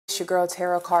your girl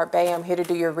Tarot Card Bay. I'm here to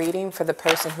do your reading for the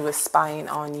person who is spying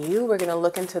on you. We're going to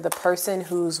look into the person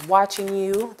who's watching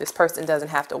you. This person doesn't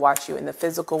have to watch you in the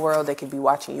physical world. They could be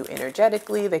watching you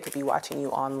energetically. They could be watching you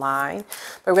online.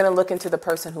 But we're going to look into the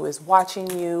person who is watching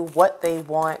you, what they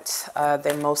want,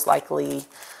 their most likely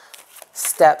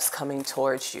steps coming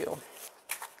towards you.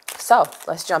 So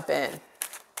let's jump in.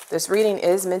 This reading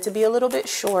is meant to be a little bit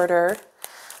shorter.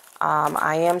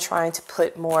 I am trying to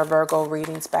put more Virgo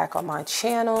readings back on my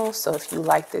channel. So if you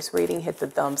like this reading, hit the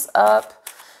thumbs up.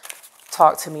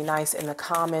 Talk to me nice in the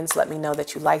comments. Let me know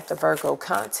that you like the Virgo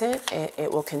content, and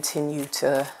it will continue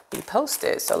to be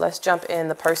posted. So let's jump in.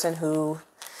 The person who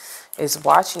is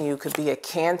watching you could be a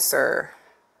Cancer.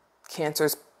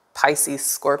 Cancer's Pisces,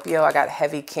 Scorpio. I got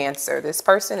heavy Cancer. This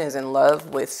person is in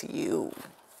love with you.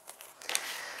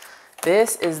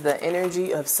 This is the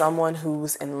energy of someone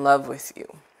who's in love with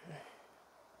you.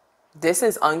 This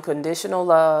is unconditional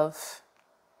love.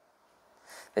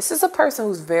 This is a person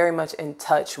who's very much in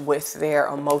touch with their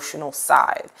emotional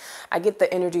side. I get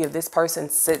the energy of this person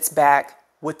sits back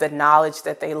with the knowledge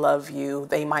that they love you.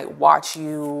 They might watch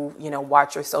you,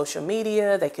 watch your social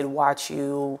media. They could watch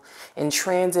you in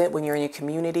transit when you're in your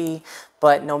community.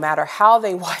 But no matter how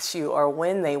they watch you or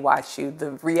when they watch you,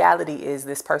 the reality is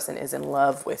this person is in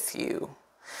love with you.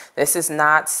 This is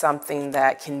not something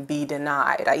that can be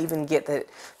denied. I even get that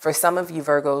for some of you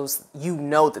Virgos, you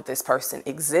know that this person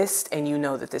exists and you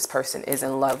know that this person is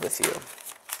in love with you.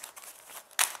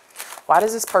 Why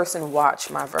does this person watch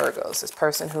my Virgos? This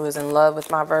person who is in love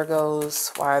with my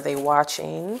Virgos, why are they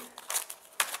watching?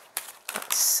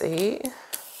 Let's see.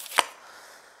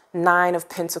 9 of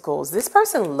Pentacles. This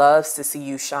person loves to see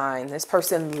you shine. This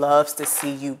person loves to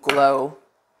see you glow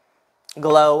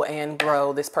and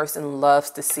grow. This person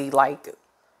loves to see like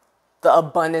the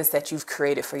abundance that you've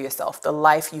created for yourself, the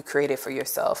life you created for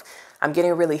yourself. I'm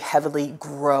getting really heavily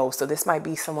grow. So this might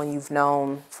be someone you've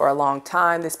known for a long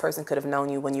time. This person could have known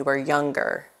you when you were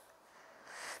younger.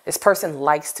 This person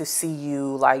likes to see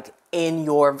you like in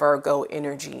your Virgo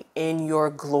energy, in your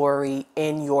glory,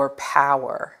 in your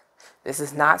power. This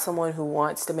is not someone who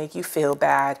wants to make you feel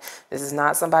bad. This is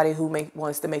not somebody who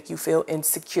wants to make you feel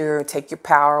insecure and take your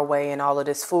power away and all of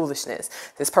this foolishness.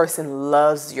 This person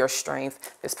loves your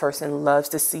strength. This person loves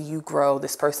to see you grow.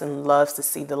 This person loves to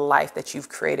see the life that you've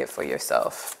created for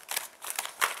yourself.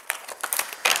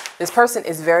 This person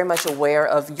is very much aware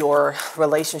of your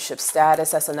relationship status.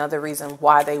 That's another reason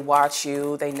why they watch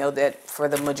you. They know that for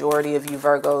the majority of you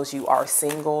Virgos, you are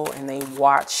single, and they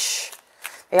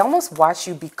almost watch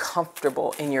you be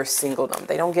comfortable in your singledom.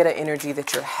 They don't get an energy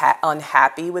that you're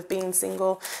unhappy with being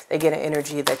single. They get an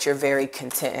energy that you're very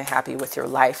content and happy with your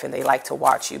life, and they like to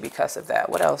watch you because of that.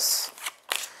 What else?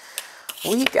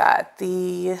 We got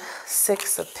the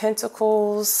 6 of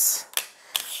Pentacles,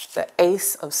 the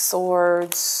Ace of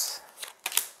Swords,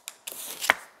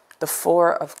 the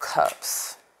 4 of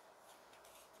Cups.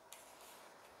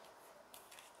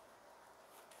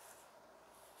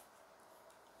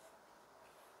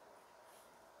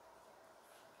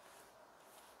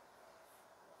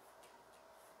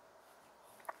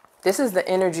 This is the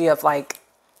energy of like,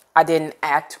 I didn't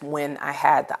act when I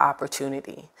had the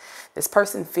opportunity. This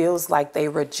person feels like they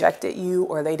rejected you,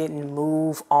 or they didn't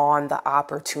move on the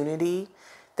opportunity.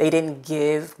 They didn't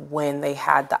give when they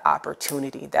had the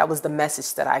opportunity. That was the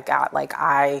message that I got. Like,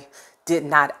 I did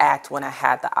not act when I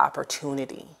had the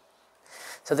opportunity.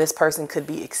 So this person could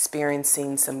be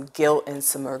experiencing some guilt and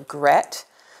some regret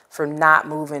for not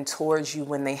moving towards you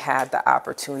when they had the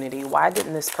opportunity. Why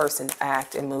didn't this person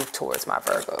act and move towards my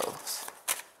Virgos?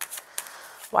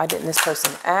 Why didn't this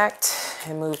person act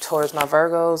and move towards my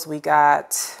Virgos? We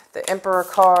got the Emperor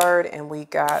card, and we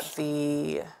got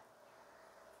the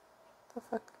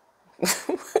fuck?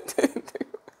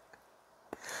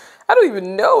 I don't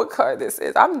even know what card this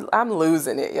is. I'm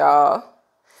losing it, y'all.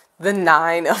 The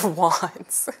 9 of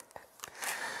Wands.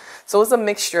 So it's a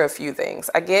mixture of a few things.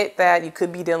 I get that you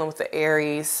could be dealing with the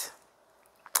Aries.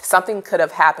 Something could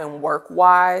have happened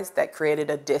work-wise that created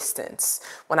a distance.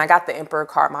 When I got the Emperor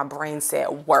card, my brain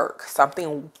said work.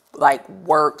 Something like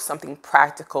work, something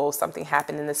practical, something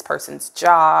happened in this person's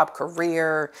job,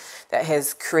 career that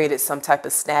has created some type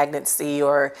of stagnancy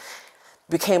or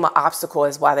became an obstacle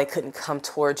as why they couldn't come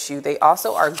towards you. They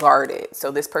also are guarded.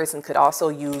 So this person could also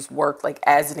use work like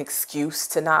as an excuse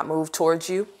to not move towards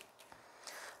you.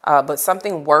 But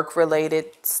something work-related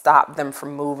stopped them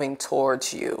from moving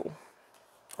towards you,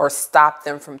 or stopped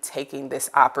them from taking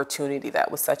this opportunity that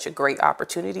was such a great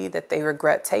opportunity that they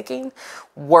regret taking.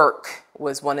 Work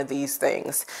was one of these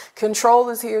things. Control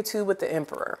is here too with the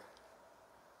Emperor.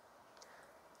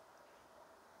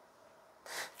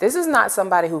 This is not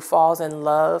somebody who falls in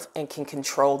love and can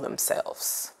control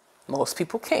themselves. Most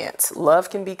people can't. Love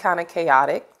can be kind of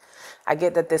chaotic. I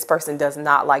get that this person does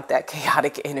not like that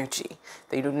chaotic energy.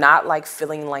 They do not like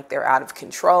feeling like they're out of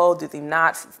control. Do they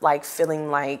not like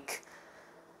feeling like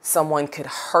someone could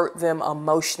hurt them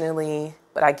emotionally?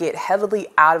 But I get heavily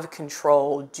out of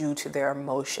control due to their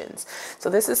emotions. So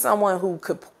this is someone who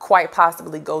could quite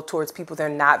possibly go towards people they're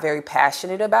not very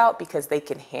passionate about because they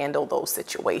can handle those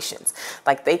situations.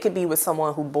 Like they could be with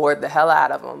someone who bored the hell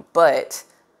out of them, but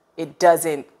it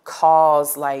doesn't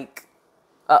cause like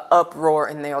an uproar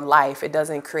in their life. It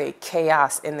doesn't create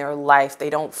chaos in their life. They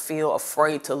don't feel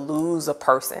afraid to lose a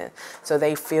person. So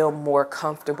they feel more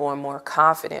comfortable and more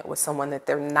confident with someone that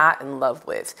they're not in love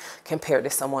with compared to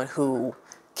someone who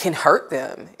can hurt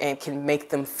them and can make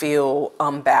them feel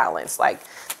unbalanced. Like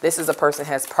this is a person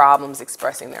who has problems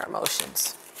expressing their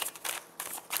emotions.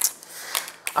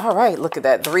 All right, look at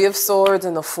that. 3 of Swords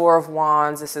and the 4 of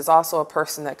Wands. This is also a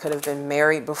person that could have been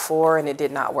married before and it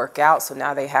did not work out. So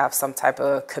now they have some type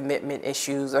of commitment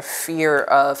issues or fear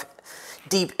of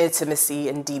deep intimacy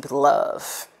and deep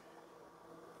love.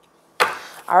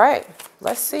 All right,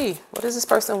 let's see. What does this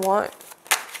person want?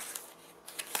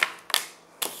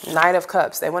 Knight of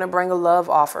Cups. They want to bring a love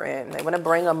offer in. They want to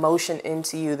bring emotion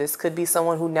into you. This could be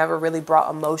someone who never really brought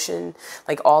emotion,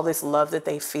 like all this love that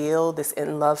they feel, this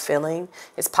in love feeling.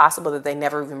 It's possible that they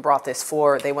never even brought this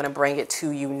forward. They want to bring it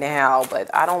to you now,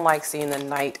 but I don't like seeing the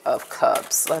Knight of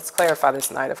Cups. Let's clarify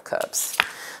this Knight of Cups.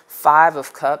 5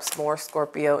 of Cups, more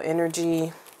Scorpio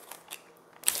energy,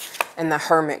 and the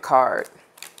Hermit card.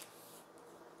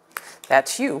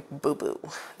 That's you, boo-boo.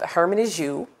 The Hermit is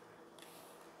you.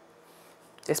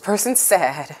 This person's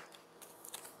sad.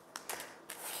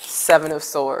 7 of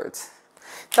Swords.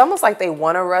 It's almost like they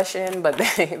want to rush in, but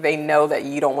they know that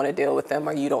you don't want to deal with them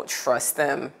or you don't trust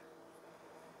them.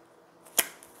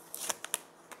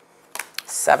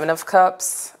 7 of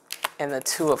Cups and the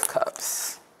 2 of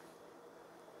Cups.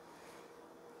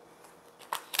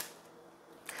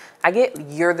 I get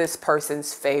you're this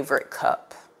person's favorite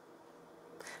cup.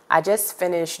 I just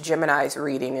finished Gemini's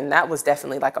reading, and that was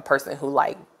definitely like a person who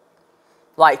like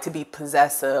to be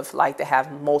possessive, like to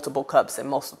have multiple cups and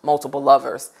multiple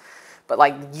lovers. But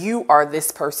like you are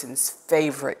this person's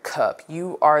favorite cup.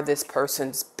 You are this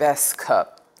person's best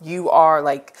cup. You are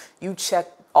like, you check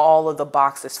all of the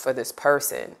boxes for this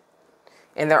person.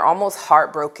 And they're almost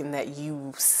heartbroken that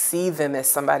you see them as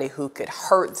somebody who could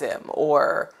hurt them,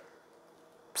 or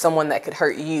someone that could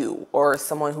hurt you, or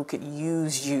someone who could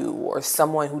use you, or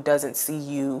someone who doesn't see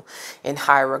you in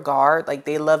high regard. Like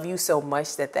they love you so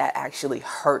much that that actually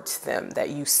hurts them, that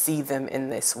you see them in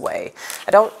this way.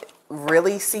 I don't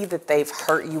really see that they've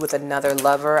hurt you with another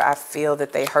lover. I feel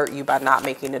that they hurt you by not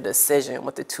making a decision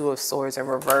with the 2 of Swords in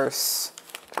reverse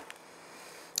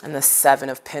and the 7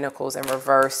 of Pentacles in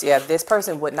reverse. Yeah, this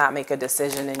person would not make a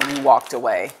decision and you walked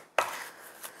away.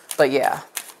 But yeah,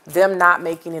 them not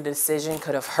making a decision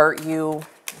could have hurt you.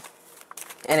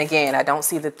 And again, I don't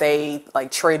see that they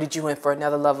like traded you in for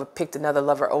another lover, picked another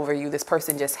lover over you. This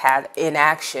person just had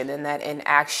inaction, and that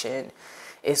inaction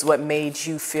is what made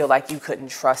you feel like you couldn't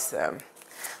trust them.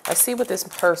 Let's see what this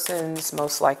person's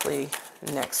most likely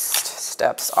next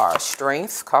steps are.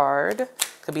 Strength card.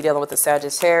 Could be dealing with the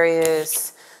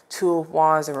Sagittarius. 2 of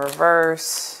Wands in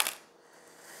reverse.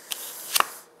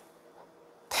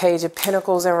 Page of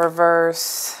Pentacles in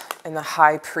reverse, and the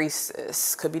High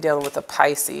Priestess. Could be dealing with the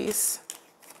Pisces,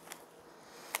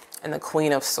 and the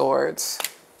Queen of Swords.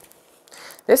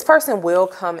 This person will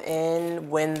come in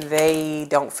when they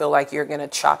don't feel like you're going to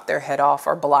chop their head off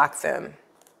or block them.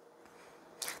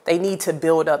 They need to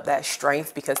build up that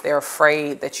strength because they're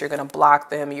afraid that you're going to block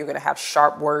them. You're going to have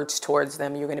sharp words towards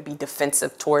them. You're going to be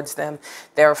defensive towards them.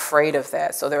 They're afraid of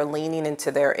that. So they're leaning into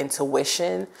their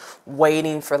intuition,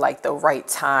 waiting for like the right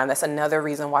time. That's another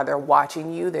reason why they're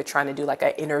watching you. They're trying to do like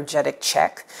an energetic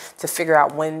check to figure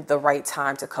out when the right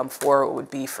time to come forward would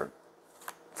be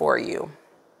for you.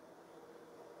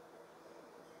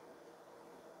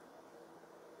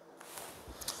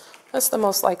 That's the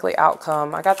most likely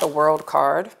outcome. I got the World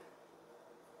card.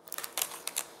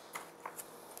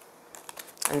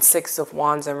 And 6 of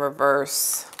Wands in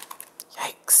reverse.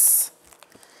 Yikes.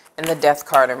 And the Death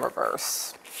card in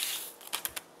reverse.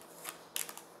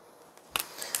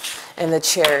 And the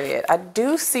Chariot. I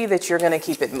do see that you're going to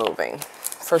keep it moving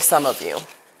for some of you.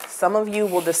 Some of you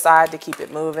will decide to keep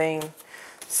it moving.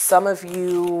 Some of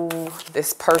you,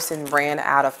 this person ran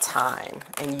out of time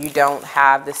and you don't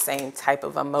have the same type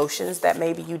of emotions that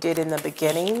maybe you did in the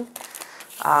beginning.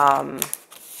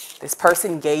 This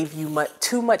person gave you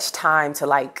too much time to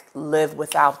like live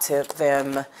without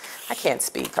them. I can't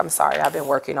speak. I'm sorry. I've been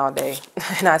working all day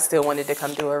and I still wanted to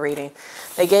come do a reading.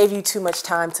 They gave you too much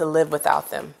time to live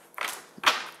without them.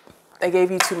 They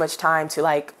gave you too much time to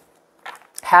like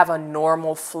have a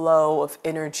normal flow of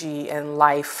energy and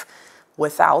life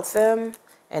without them.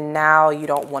 And now you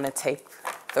don't want to take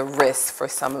the risk for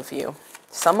some of you.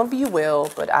 Some of you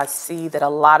will, but I see that a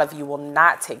lot of you will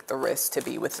not take the risk to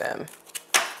be with them.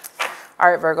 All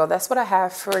right, Virgo, that's what I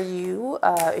have for you.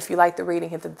 If you like the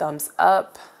reading, hit the thumbs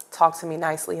up. Talk to me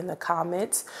nicely in the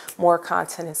comments. More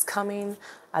content is coming.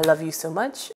 I love you so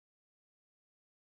much.